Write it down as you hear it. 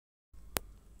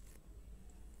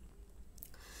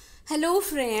Hello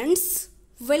friends,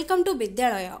 welcome to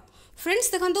विद्यालय।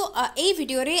 Friends देखो ये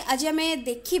वीडियो रे आज आम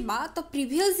देखा तो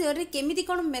प्रीवियस ईयर रे केमिति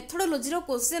कौन मेथोडोलॉजी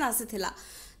क्वेश्चन आसीथिला।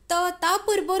 तो ता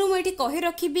पूर्वर मुझे कही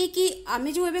रखी कि आम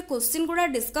जो एबे क्वेश्चन गुड़ा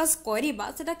डिस्कस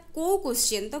करवा सेटा को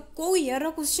क्वेश्चन तो को ईयर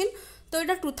रो क्वेश्चन तो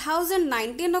यहाँ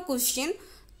 2019 रो क्वेश्चन।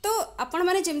 तो आपण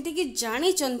माने जेमती कि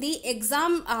जानी चंदी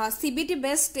एग्जाम सीबीटी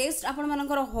बेस्ड टेस्ट आपण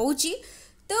मानकर होउची।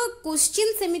 तो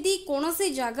क्वेश्चन सेमिति कौन से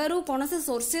जगार कौन से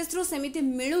सोर्सेस रो सेमिति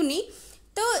मिलूनी।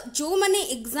 तो जो माने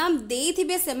एग्जाम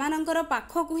देइथिबे सेमानकर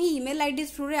पाखकु ही ईमेल आईडी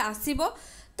थ्रू रे आसीबो।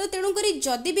 तो तेणुक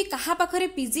जदि भी कहा पाखरे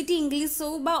पीजीटी इंग्लिश हो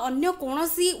बा अन्य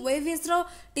कोनोसी ओएवीएस रो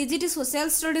टीजीटी सोशल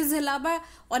स्टडीज हला बा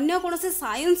अन्य कोनोसी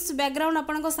साइंस बैकग्राउंड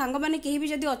आपन सांग माने केही भी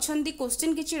जदि अछंती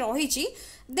क्वेश्चन किछि रहिछि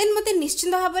देन मते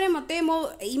निश्चित भाव में मते मो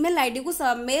ईमेल आईडी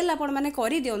को मेल आपण माने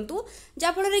करि दियंतु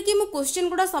जा फल रे कि मो क्वेश्चन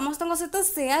गुडा समस्तक सहित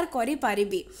शेयर करि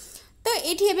पारिबी। तो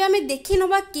ये एबे आमे देखि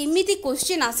नबा केमिति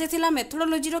क्वेश्चन आसीथिला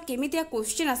मेथोडोलॉजी रो केमितिया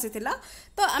क्वेश्चन आसीथिला।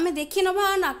 तो आमे देखि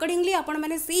नबा एंड अकॉर्डिंगली आपण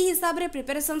माने सेही हिसाब रे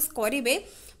प्रिपरेशंस करिवे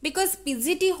बिकॉज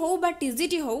पीजीटी हो बा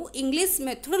टीजीटी हो इंग्लिश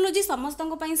मेथोडोलॉजी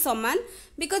समस्तक पई समान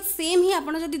बिकॉज सेम ही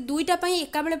आपण जदि दुईटा पई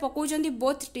एका बेले पकाउचंदी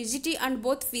both TGT and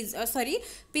both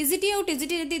PGT और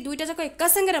टीजीटी जदि दुईटा जक एका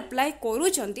संगे अप्लाई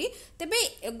करूचंती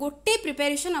तेबे गोटे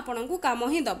प्रिपरेशन आपनकु काम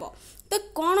ही दबो। तो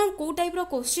कौन कौ टाइप रो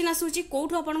क्वेश्चन आसूची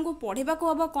कौटू आपको पढ़ा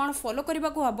हम कौन फॉलो करने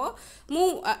को हम मु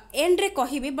एंड रे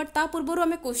कहबी बट ता पूर्व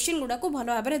आम क्वेश्चन गुड़ा को भल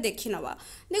भाव में देखी नवा।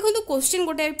 देखो क्वेश्चन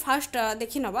गोटे फास्ट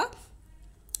देखी नवा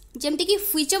जमती कि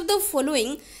which of the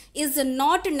following is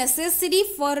not necessary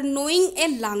for knowing a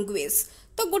language.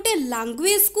 तो गोटे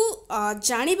लैंग्वेज को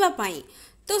जानिबा पाई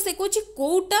तो से कुछ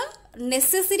कोटा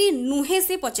नेसेसरी नुहे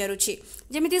से पचारुछि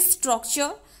जेमिति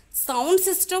स्ट्रक्चर साउंड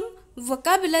सिस्टम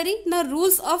वोकाबुलरी ना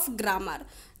रूल्स ऑफ ग्रामर।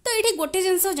 तो ये गोटे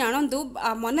जिनस जानतु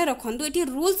मन रखु ये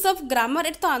रूल्स ऑफ ग्रामर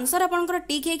ये तो आंसर आपंकर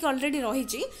टिक है ऑलरेडी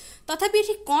रही तथापि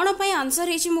ये कौन पर आंसर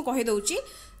है कहीदे।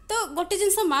 तो गोटे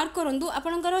जिनस मार्क करूँ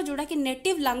आपंकर जोड़ा कि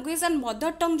native language and mother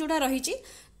tongue जोड़ा रही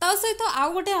सहित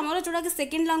आउ गोटे आमर जोड़ा कि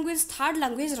सेकेंड लैंग्वेज थर्ड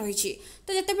लैंग्वेज रही।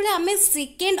 तो जितेबाला आम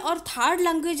सेकेंड और थर्ड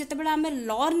लैंग्वेज जितेबाला आम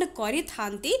लर्न करी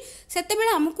थांती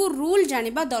सेतेबाला हमको रूल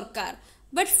जानिबा दरकार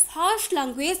बट फर्स्ट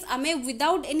लैंग्वेज आमे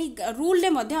विदाउट एनी रूल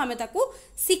आमे ताकू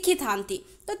शिखी थांती।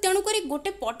 तो तेणुक गोटे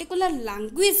particular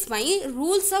language pi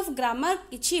rules of grammar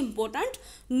किछि इंपोर्टेंट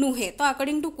नुहे। तो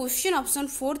according to question option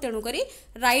 4 तेणुक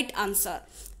right answer.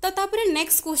 तो तापरे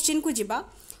नेक्स्ट क्वेश्चन को जिबा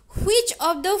which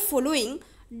of the following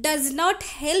does not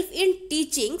help in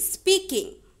teaching speaking.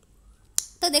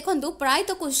 तो देखंतु प्राय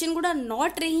तो क्वेश्चन गुडा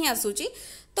नॉट रे ही आसुची।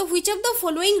 तो which of the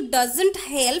following doesn't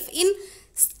help in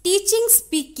teaching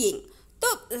speaking. तो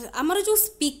आमर जो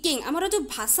स्पीकिंग आमर जो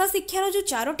भाषा शिक्षार जो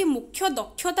चारोटी मुख्य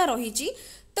दक्षता रही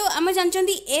तो आम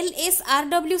जानते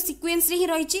LSRW सीक्वेंस रे ही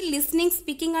रही listening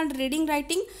speaking and reading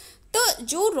writing. तो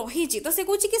जो रही तो से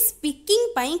कहूँ कि स्पीकिंग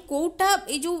पाई कोटा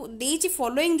ये जो देची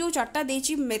फॉलोइंग जो चार्टा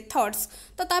देची मेथड्स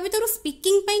तो ता भीतर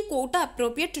स्पीकिंग पाई कोटा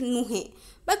अप्रोप्रिएट नुहे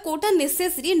बा कोटा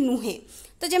नेसेसरी नुहे।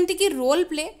 तो जमती कि role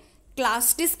play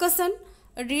class discussion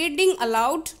reading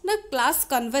allowed ना क्लास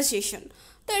कन्वर्सेशन।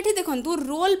 तो ये देखो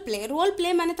रोल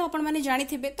प्ले माने तो आपण माने जानी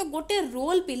थिबे। तो गोटे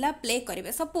रोल पिला प्ले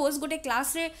करेंगे सपोज गोटे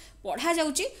क्लास रे पढ़ा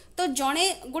जाउची तो जड़े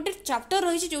गोटे चैप्टर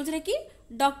रही जो कि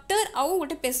डॉक्टर आउ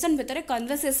गोटे पेशेंट भितर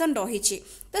कन्वर्सेशन रही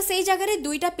तो से जगह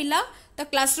दुईटा पिला तो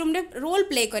क्लासरूम रे रोल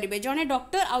प्ले करेंगे जड़े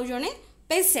डॉक्टर आउ जड़े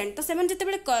पेशेंट। तो से जिते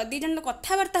दी जन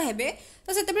कथबार्ता हेबे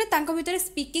तो से भितर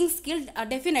स्पीकिंग स्किल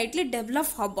डेफिनेटली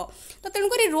डेभलप हम। तो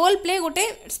तेणुक रोल प्ले गोटे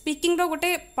स्पीकिंग रो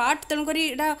गोटे पार्ट तेणुक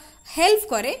हेल्प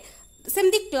करे।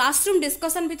 सेमती क्लासरूम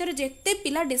डिस्कशन भितर जिते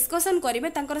पिला डिस्कशन करेंगे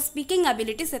तांकर स्पीकिंग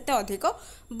एबिलिटी सेते अधिक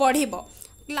बढ़िबो।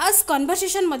 क्लास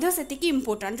कन्वर्सेशन मध्य सेतिकी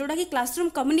इंपोर्टेंट जोड़ा कि क्लासरूम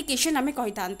कम्युनिकेशन आमे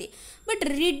कहि थांती बट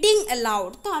रीडिंग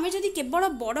अलाउड तो आमे जदि केवल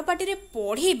बड़ पार्टी रे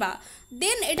पढ़ीबा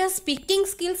देन एटा स्पीकिंग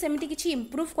स्किल सेमती किछि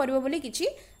इंप्रूव करबो बोली किछि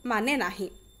माने नाही।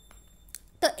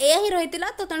 तो यह ही रही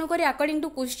तो तेणुक अकॉर्डिंग टू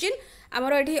क्वेश्चन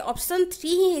आमर ये ऑप्शन 3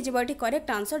 ही हो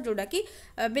करेक्ट आंसर जोड़ा कि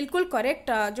बिल्कुल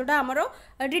करेक्ट जोड़ा आमर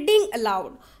रीडिंग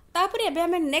अलाउड। तापर एबे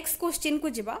हमें नेक्स्ट क्वेश्चन को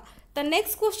जिबा। तो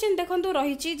नेक्स्ट क्वेश्चन देखंतु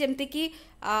रही जेमती कि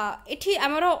एठी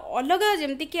आमर अलग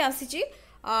जेमती कि आसीची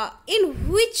in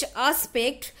which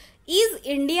aspect is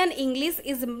Indian English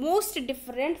is most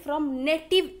different from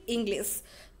native English.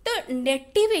 तो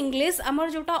नेटिव इंग्लिश आमर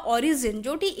जोटा ओरिजिन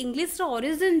जोटी इंग्लिश रो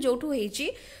ओरिजिन जोठू हेची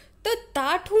तो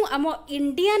ताठू आम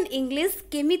इंडियन इंग्लिश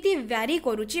केमिति वैरी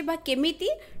करूची बा केमिति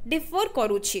डिफर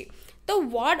करूची। तो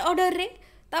वर्ड ऑर्डर रे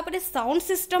तापरे साउंड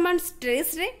सिस्टम एंड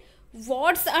स्ट्रेस रे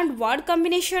वर्ड्स एंड वर्ड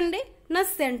कॉम्बिनेशन रे ना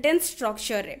सेंटेंस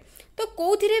स्ट्रक्चर रे। तो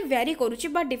कौथिरे वैरी करुछि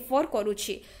बा डिफर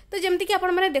करुछि तो जमती कि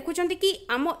आपण माने देखुचंती कि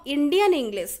आम इंडियन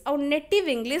इंग्लिश और नेटिव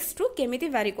इंग्लिश टू केमिति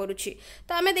वैरी करुछि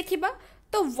तो आमे देखिबा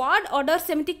तो वर्ड ऑर्डर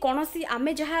सेमिति कोनोसी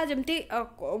आमे जहा जमती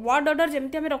वर्ड ऑर्डर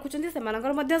जमती आमे रखुचंती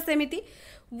सेमानकर मध्य सेमिति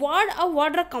वर्ड और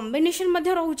वर्ड रा combination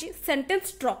Madhya रहउछि sentence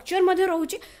structure Madhya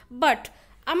रहउछि but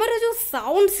आमर जो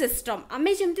साउंड सिस्टम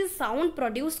आमे जमती साउंड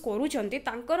प्रोड्यूस करूचंती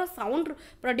तांकर साउंड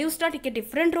प्रोड्यूसटा टिके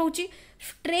डिफरेंट रहउछि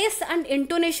स्ट्रेस एंड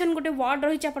इंटोनेशन गोटे वर्ड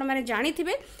रही आपण माने जानी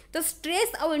थिबे तो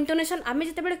स्ट्रेस और इंटोनेशन आमे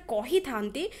जते बेले कहि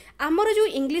थांती आमर जो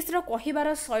इंग्लिश रो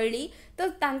कहिबार शैली तो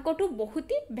तांकोटू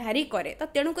बहुत ही भ्यारी करे तो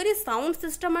तेणु करी sound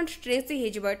system and stress he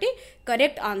हेजिबाटी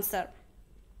correct answer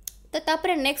तो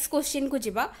तापरे नेक्स्ट क्वेश्चन को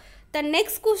जिबा तो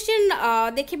नेक्स्ट क्वेश्चन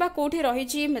देखिबा कोठी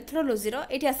रही मेथोडोलॉजी रो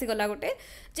एठी आसी गला गोटे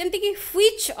जेमति कि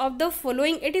व्हिच ऑफ द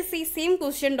फॉलोइंग एठी सेम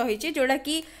क्वेश्चन रही जोड़ा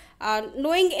कि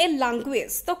नोइंग ए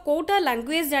लैंग्वेज तो कोटा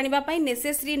लैंग्वेज जानिबा पई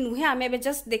नेसेसरी नुहे आमे बे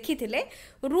जस्ट देखिथिले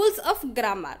रूल्स ऑफ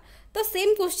ग्रामर तो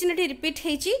सेम क्वेश्चन एठी रिपीट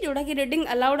हेची जोड़ा कि रीडिंग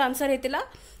अलाउड आंसर हेतिला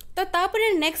तो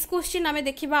तापरे नेक्स्ट क्वेश्चन आमे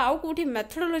देखिबा आउ कोठी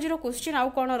मेथोडोलॉजी रो क्वेश्चन आउ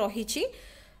कोन रहिछि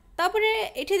तापरे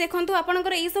एठी देखंतु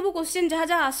आपनकर ए सब क्वेश्चन जहा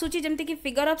जहा आसुची जेमति कि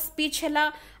फिगर ऑफ स्पीच हैला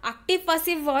एक्टिव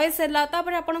पैसिव वॉइस हैला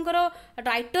तापरे आपनकर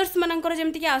राइटर्स मानकर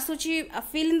जेमति कि आसुची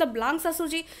फिल इन द ब्लैंक्स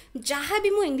आसुची जहा भी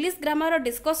मु इंग्लिश ग्रामर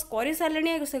डिस्कस करि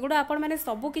सारलेनी सेगुडा आपन माने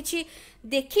सब किछि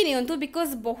देखि नियंतु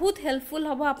बिकॉज बहुत हेल्पफुल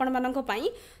हबो आपन मानक पई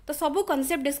तो सब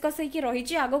कांसेप्ट डिस्कस हेकि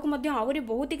रहिछि आगो को मध्ये आहुरी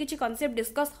बहुत किछि कांसेप्ट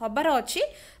डिस्कस हबार अछि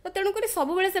तो तेणु करी सब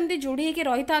बेले सेमति जोडी हेकि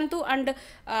रहितांतु and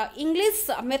English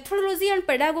methodology and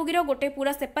pedagogy रो गोटे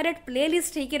पूरा सेपरेट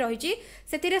प्लेलिस्ट हेकि रहिछि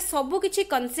सेतिरे सब किछि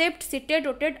कांसेप्ट सिटेड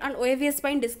रोटेड एंड ओएवीएस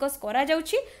पई डिस्कस करा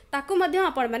जाउछि ताकू मध्ये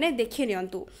आपण माने देखि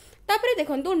नियंतु तापरे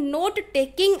देखंतु note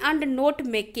taking and note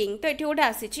making तो एठी गोटे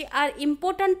आसीछि आर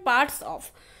इंपोर्टेंट पार्ट्स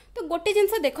ऑफ तो गोटे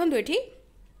जिंस देखंतु एठी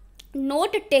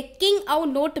नोट टेकिंग आउ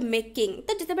नोट मेकिंग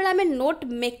तो जिते बेला आमे नोट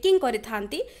मेकिंग करि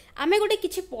थांती आमे गोटे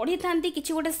किछि पढ़ी थांती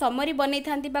किछि गोटे समरी बनै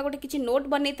थांती बा गोटे किछि नोट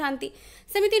बनै थांती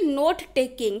सेमिति नोट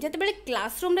टेकिंग जते बेले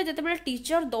क्लासरूम रे जते बेले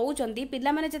टीचर दउचंती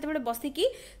पिला माने जते बेले बसी की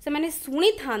से माने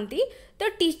सुनी थांती तो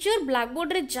टीचर ब्लैक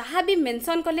बोर्ड रे जहा भी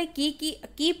मेंशन कले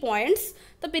की पॉइंट्स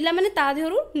तो पिला माने ता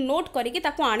देहरु नोट करिके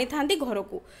ताको आनी थांती घर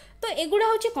को तो एगुडा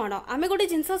होची कोन आमे गोटे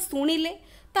जिंस सुनिले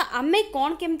तो आमे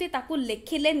कौन केमती ताकू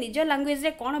लिखिले निज लैंग्वेज रे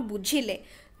कौन बुझिले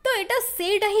तो एटा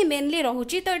सेटा ही मेनली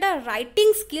रहुची तो एटा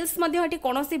राइटिंग स्किल्स मध्ये एठी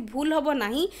कोनोसी भूल हबो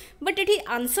नाही बट एठी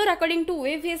आंसर अकॉर्डिंग टू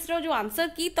ओएवीएस रो जो आंसर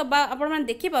की तबा आपण माने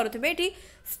देखि पारुथबे एठी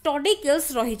study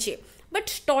skills रहिची but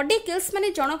study skills माने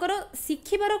जनकर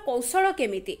सिखिबार कौशल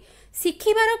केमिति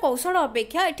शिखिबार कौशल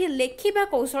अपेक्षा एठी लेखिबा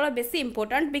कौशल बेसी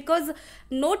इंपोर्टेंट बिकॉज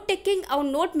नोट टेकिंग आउ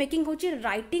नोट मेकिंग होची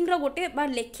राइटिंग रो गोटे बा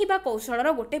लेखिबा कौशल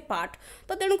रो गोटे पार्ट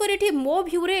तो तेणु कर एठी मो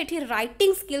व्यू रे एठी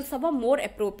राइटिंग स्किल्स हबो मोर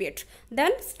एप्रोप्रिएट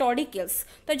देन स्टडी स्किल्स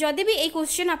तो जदि भी ए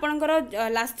क्वेश्चन आपनकर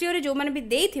लास्ट ईयर जो माने भी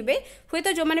देथिबे होय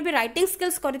तो जो माने भी राइटिंग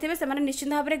स्किल्स करिथिबे से माने निश्चित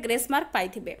भाबरे ग्रेस मार्क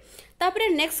पाइथिबे तापरे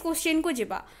नेक्स्ट क्वेश्चन को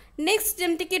जिबा नेक्स्ट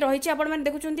जमती कि रही आपण मैंने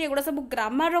देखुं एगुड़ा सब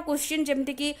ग्रामर रो क्वेश्चन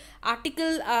जमती कि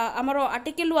आर्टिकल आमर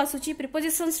आर्टिकल आसूची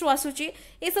प्रिपोजिशंस रु आसूची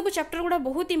ए सब चैप्टर गुड़ा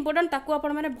बहुत इंपोर्टेंट ताकू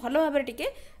आपण मैंने भल भाव टिके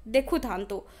देखु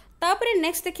थांतु तापरे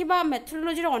नेक्स्ट देखिबा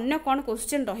मेथोडोलॉजी रो अन्य कोन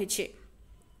क्वेश्चन रही छे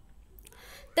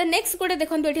तो नेक्स्ट गोटे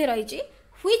देखंतु एठी रही छे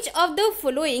which of the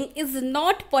following is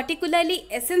not particularly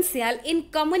essential in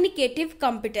communicative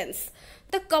competence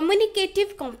तो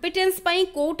कम्युनिकेटिव कॉम्पिटेंस पाई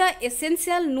कोटा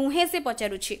एसेंशियल नुहे से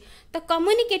पचारुछि तो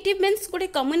कम्युनिकेटिव मीन्स गोटे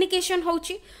कम्युनिकेशन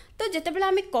होछि तो जेतेबेले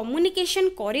आमे कम्युनिकेशन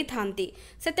करि थांती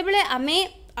सेतेबेले आमे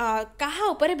कहा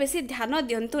ऊपर बेसी ध्यान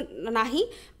दियंतु नाही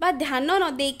बा ध्यान न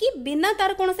देकी बिना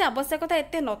तार कोनसे आवश्यकता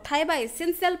एते न थाए बा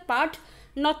एसेंशियल पार्ट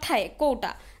न थाए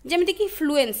कोटा जेमिति कि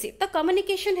फ्लुएंसी तो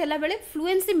कम्युनिकेशन हैला बेले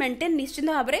फ्लुएंसी मेंटेन निश्चित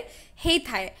भाव रे हेई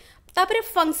थाए तापरे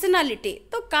फंक्शनालिटी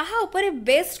तो कहा ऊपर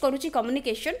बेस्ड करूची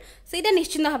कम्युनिकेशन सेटा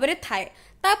निश्चित भाव रे थाए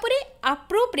तापरे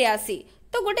अप्रोप्रिएसी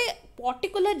तो गोटे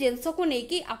पर्टिकुलर जिनस को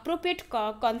लेकिन अप्रोप्रिएट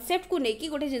कॉन्सेप्ट को लेकिन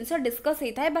गोटे जिनस डिस्कस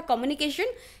होता है बा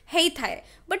कम्युनिकेशन होता है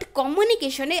बट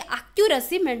कम्युनिकेशन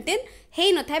एक्यूरेसी मेंटेन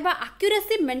हो न था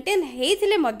एक्यूरेसी मेंटेन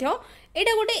होते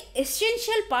एटा गोटे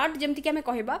एसेंशियल पार्ट जमती कि आमे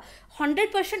कहबा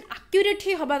 100% एक्यूरेट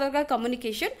ही हबा दरकार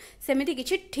कम्युनिकेशन सेमिति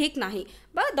किछि ठीक नाही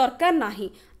बा दरकार नाही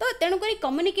तो तेणु करी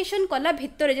कम्युनिकेशन कला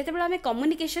भितर जते बेला आमे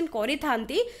कम्युनिकेशन करि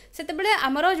थांती सेते बेले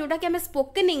हमरो जोटा कि आमे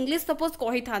स्पोकन इंग्लिश सपोज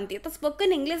कहि थांती तो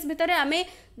स्पोकन इंग्लिश भितर आमे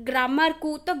ग्रामर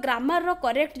को तो ग्रामर रो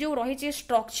करेक्ट जो रही छे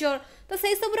स्ट्रक्चर तो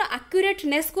सेई सब रो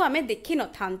एक्यूरेटनेस को आमे देखि न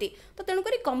थांती तो तेणु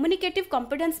करी कम्युनिकेटिव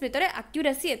कॉम्पिटेंस भितर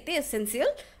एक्यूरेसी एते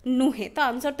एसेंशियल नुहे तो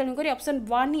आंसर तेणु करी ऑप्शन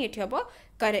 1 ही एठी हबो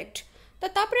करेक्ट तो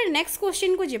तापरे नेक्स्ट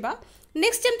क्वेश्चन को जिबा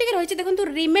नेक्स्ट जमती कि रही देखो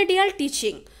रिमेडियल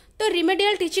टीचिंग तो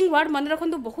रिमेडियल टीचिंग वर्ड मन रखु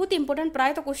बहुत इंपोर्टेंट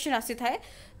प्राय तो क्वेश्चन आसी थाए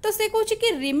तो से कहूँ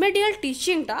कि रिमेडियल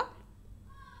टीचिंग टा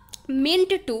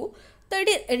मीन्ट टू तो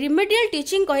ये रिमेडियल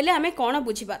टीचिंग कहले आमे कौन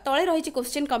बुझा तले रही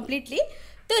क्वेश्चन कम्प्लीटली।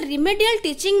 तो रिमेडियल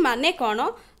टीचिंग माने कौन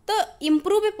तो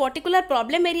improve a particular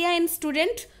problem area in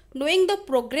student, knowing the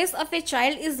progress of a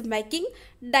child is making,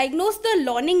 diagnose the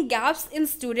learning gaps in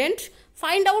student,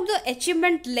 find out the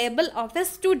achievement level of a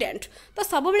student। तो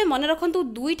सब बेले मन रखु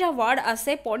दुईटा word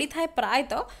आसे पड़ी थाए प्राय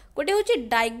तो गोटे हूँ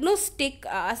डायग्नोस्टिक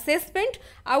असेसमेंट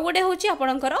आउ गोटे हूँ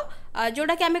आपणकर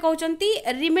जोटा कि आम कहते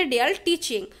रिमेडियल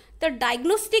टीचिंग। तो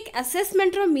डायग्नोस्टिक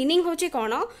असेसमेंट रो मीनिंग होची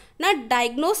कौन ना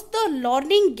diagnose the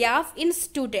learning gap in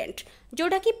student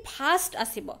जोटा कि फास्ट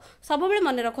आसीबो। सब बेले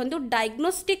मन रखु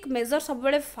डायग्नोस्टिक मेजर सब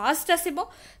बेले फास्ट आसीबो,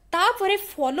 तापरे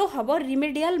फॉलो हबो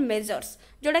रिमेडियल मेजर्स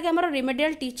जोटा कि हमर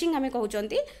रिमेडियल टीचिंग आमे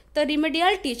कहउचंती। तो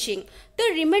रिमेडियल टीचिंग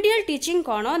तो रिमेडियल टीचिंग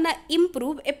कौन ना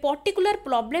improve a particular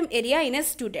problem area in a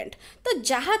student. तो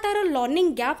जहाँ तार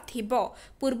लर्निंग गैप थिबो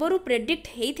पूर्वरु प्रेडिक्ट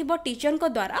हेइथिबो टीचर को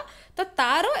द्वारा तो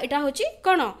तार एटा होची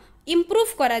कौन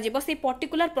इम्प्रूव करा जिवो से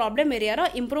पर्टिकुलर प्रॉब्लम एरिया रो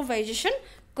इम्प्रूवाइजेशन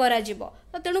करा जिवो।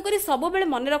 तो तेणुक सब बेले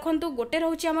मन रखु गोटे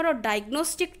रोचे आमर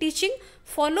डायग्नोस्टिक टीचिंग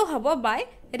फॉलो हबो बाय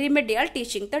रिमेडियल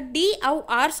टीचिंग। तो डी आउ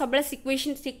आर सब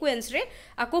सिक्वेन्स रे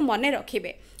आपको मन रखिबे।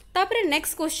 तापरे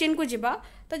नेक्स्ट क्वेश्चन को जिबा।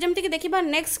 तो जमती कि देखिबा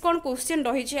नेक्स्ट कौन क्वेश्चन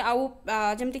रही आउ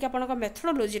जमती कि आपनका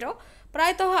मेथोडोलॉजी रो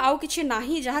प्रायतः आउ किछि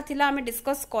नाही जहाँ थिला आमे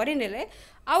डिस्कस करि नेले।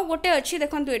 आउ गोटे अछि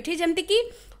देखंतु एठी जमती कि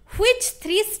which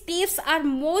 3 steps are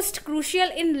most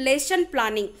crucial in lesson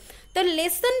planning। तो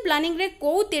लेसन प्लानिंग रे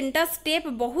को 3टा स्टेप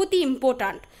बहुत ही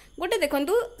इंपोर्टेंट गोटे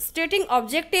देखंतु स्टेटिंग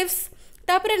ऑब्जेक्टिव्स,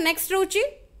 तापरे next रोची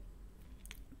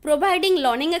providing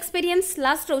learning experience,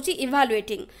 last रोची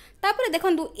इवालुएटिंग। तापरे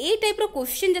देखंतु ए टाइप रो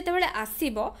क्वेश्चन जते बेले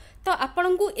आसीबो तो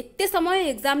आपन को एते समय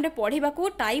एग्जाम रे पढ़िबा को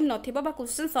टाइम नथिबो बा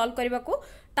क्वेश्चन सॉल्व करबा को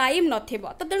टाइम नथिबो।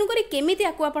 तो तेणु करी केमिति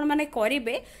आकु आपन माने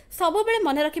करिवे सब बेले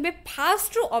मन रखिबे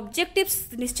फास्ट रो ऑब्जेक्टिव्स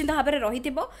निश्चित भाव में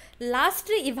रहिथिबो, लास्ट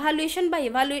रे इवालुएशन बा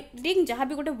इवालुएटिंग जहाँ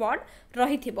भी गोटे वर्ड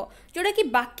रहिथिबो जोटा कि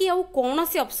बाकी आउ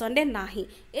कोनोसी ऑप्शन रे नाही।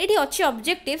 एठी अछि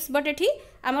ऑब्जेक्टिव्स बट एठी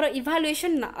आमर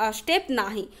इवालुएशन स्टेप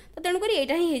नाही। तो तेणुक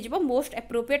यहाँ ही हो मोस्ट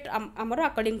एप्रोप्रिएट आमर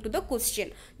अकॉर्डिंग टू द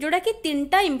क्वेश्चन जोटा कि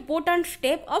 3टा important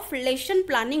step of lesson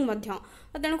planning मध्य।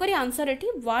 तो तेणुक आंसर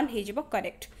ये 1 हो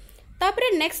करेक्ट। तापरे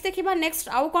नेक्स्ट देखिबा नेक्स्ट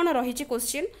आउ कौन रही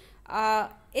क्वेश्चन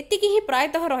एतिकी ही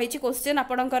प्रायतः रही क्वेश्चन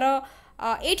आपणकर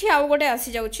एठी आउ गोटे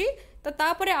आसी जाउची। तो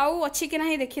तापरे आउ अच्छी कि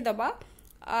नहीं देखीदबा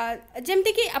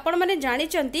जमती कि आपण मैंने जानी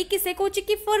कि से कहूँ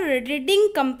कि for reading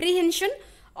comprehension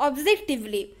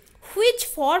objectively which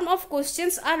form of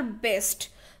questions are best.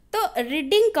 तो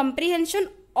रीडिंग कंप्रिहेंशन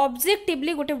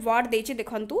ऑब्जेक्टिवली गोटे वर्ड देछि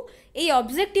देखंतु ए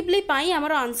ऑब्जेक्टिवली पाई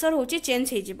हमर आंसर होछि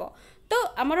चेंज हो जिवो। तो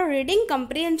हमर रीडिंग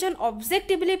कंप्रिहेंशन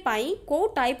ऑब्जेक्टिवली पाई को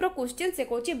टाइप रो क्वेश्चन से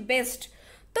कहूँ बेस्ट।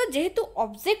 तो जेहेतु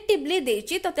ऑब्जेक्टिवली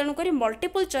देछि तो तेणु करी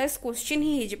मल्टीपल चॉइस क्वेश्चन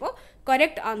ही हो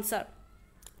करेक्ट आंसर।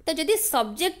 तो जदि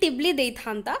सब्जेक्टिवली दे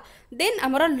था देन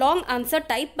आमर लॉन्ग आंसर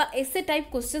टाइप बा एसे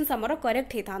टाइप क्वेश्चन आमर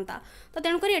करेक्ट होता था। तो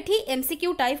तेणुक ये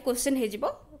एमसीक्यू टाइप क्वेश्चन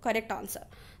हो करेक्ट आंसर।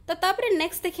 तो तापरे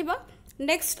नेक्स्ट देखिबा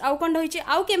नेक्स्ट आउ कौन रही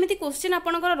आउ केमिति क्वेश्चन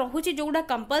आपनकर रहुछि जोगुडा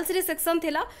कंपलसरी सेक्शन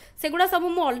थिला सेगुडा सब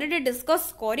मु ऑलरेडी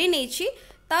डिस्कस करि नेछि।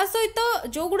 ता सहित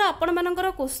जोगुडा आपण मानकर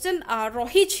क्वेश्चन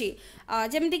रही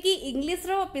जमती कि इंग्लिश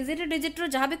रो पीजीटी डिजिट रो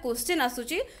जहाँ भी क्वेश्चन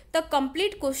आसुची तो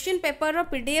कंप्लीट क्वेश्चन पेपर रो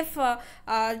पीडीएफ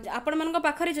आपण मानक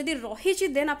पाखरे जदि रही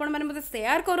देन आपण माने मते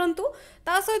शेयर करंतु।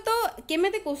 ता सहित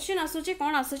केमिति क्वेश्चन आसुची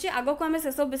कोन आसुची आगो को हमें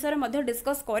से सब विषय मध्ये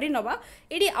डिस्कस करि नबा।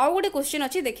 एडी आउ गोटे क्वेश्चन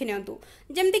अछि देखि नियंतु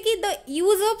जमती कि the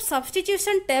use of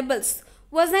substitution tables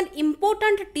was an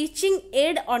important teaching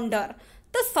add under.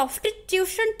 तो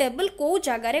सब्स्टिट्यूशन टेबल को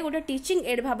जगार गोटे टीचिंग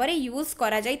एड भाव में यूज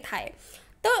करा जाई थाए।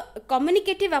 तो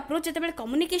कम्युनिकेटिव अप्रोच जिते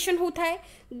कम्युनिकेशन होता है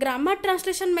ग्रामर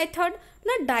ट्रांसलेशन मेथड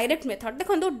ना डायरेक्ट मेथड।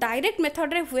 देखो डायरेक्ट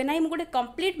मेथड रे हुए ना मुझे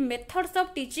complete methods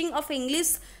of teaching of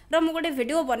English रो मुझे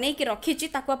वीडियो बनई कि रखी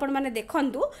आपण मैंने देखूँ।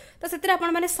 तो से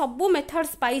आपण मैंने सबू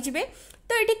मेथड्स पाइबे।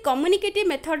 तो ये कम्युनिकेटिव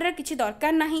मेथड रे किसी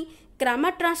दरकार नहीं। ग्रामर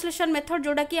ट्रांसलेशन मेथड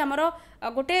जोड़ा कि आमर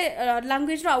गोटे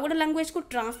लैंग्वेज रो गोटे लैंग्वेज को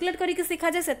ट्रांसलेट करके शिखा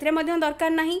जाए से दरकार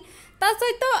नहीं। ता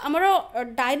सहित आमर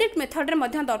डायरेक्ट मेथड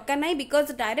रे दरकार नहीं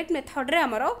बिकॉज डायरेक्ट मेथड रे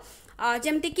आमर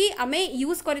जमती कि आम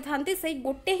यूज करते से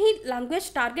गोटे ही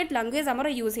लैंग्वेज टार्गेट लैंग्वेज आमर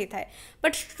यूज होता है।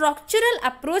 बट स्ट्रक्चरल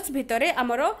अप्रोच भितर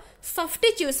आमर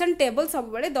सब्स्टिट्यूशन टेबल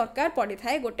सब बेले दरकार पड़ी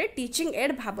था गोटे टीचिंग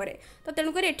एड भाव में। तो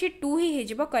तेणुक ये 2 ही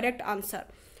हो करेक्ट आंसर।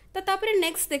 तो तापर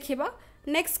नेक्स्ट देखिबा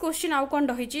नेक्स्ट क्वेश्चन आउ कौन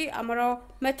रही आमर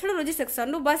मेथोडोलॉजी सेक्शन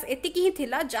नु बस एतिकी ही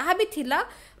थिला जहाँ भी थिला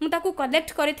मु ताकू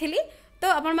कलेक्ट करी। तो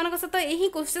आपण सहित यही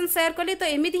क्वेश्चन शेयर कली तो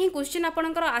एमती ही क्वेश्चन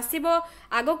आपंकर आसब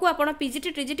आग को आप पीजीटी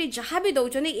टीजीटी जहाँ भी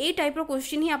दौरान यही टाइप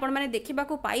क्वेश्चन ही आपने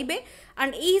देखा पाइबे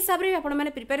एंड यही हिसाब से आपने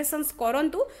प्रिपेरेसन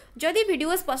करूँ जदि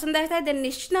वीडियोस पसंद आए था देन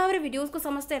निश्चित भाव में वीडियोस को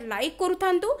समस्ते लाइक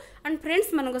करूँ एंड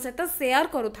फ्रेंड्स मान सहित शेयर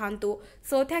करूँ।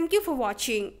 So thank you for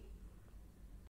watching.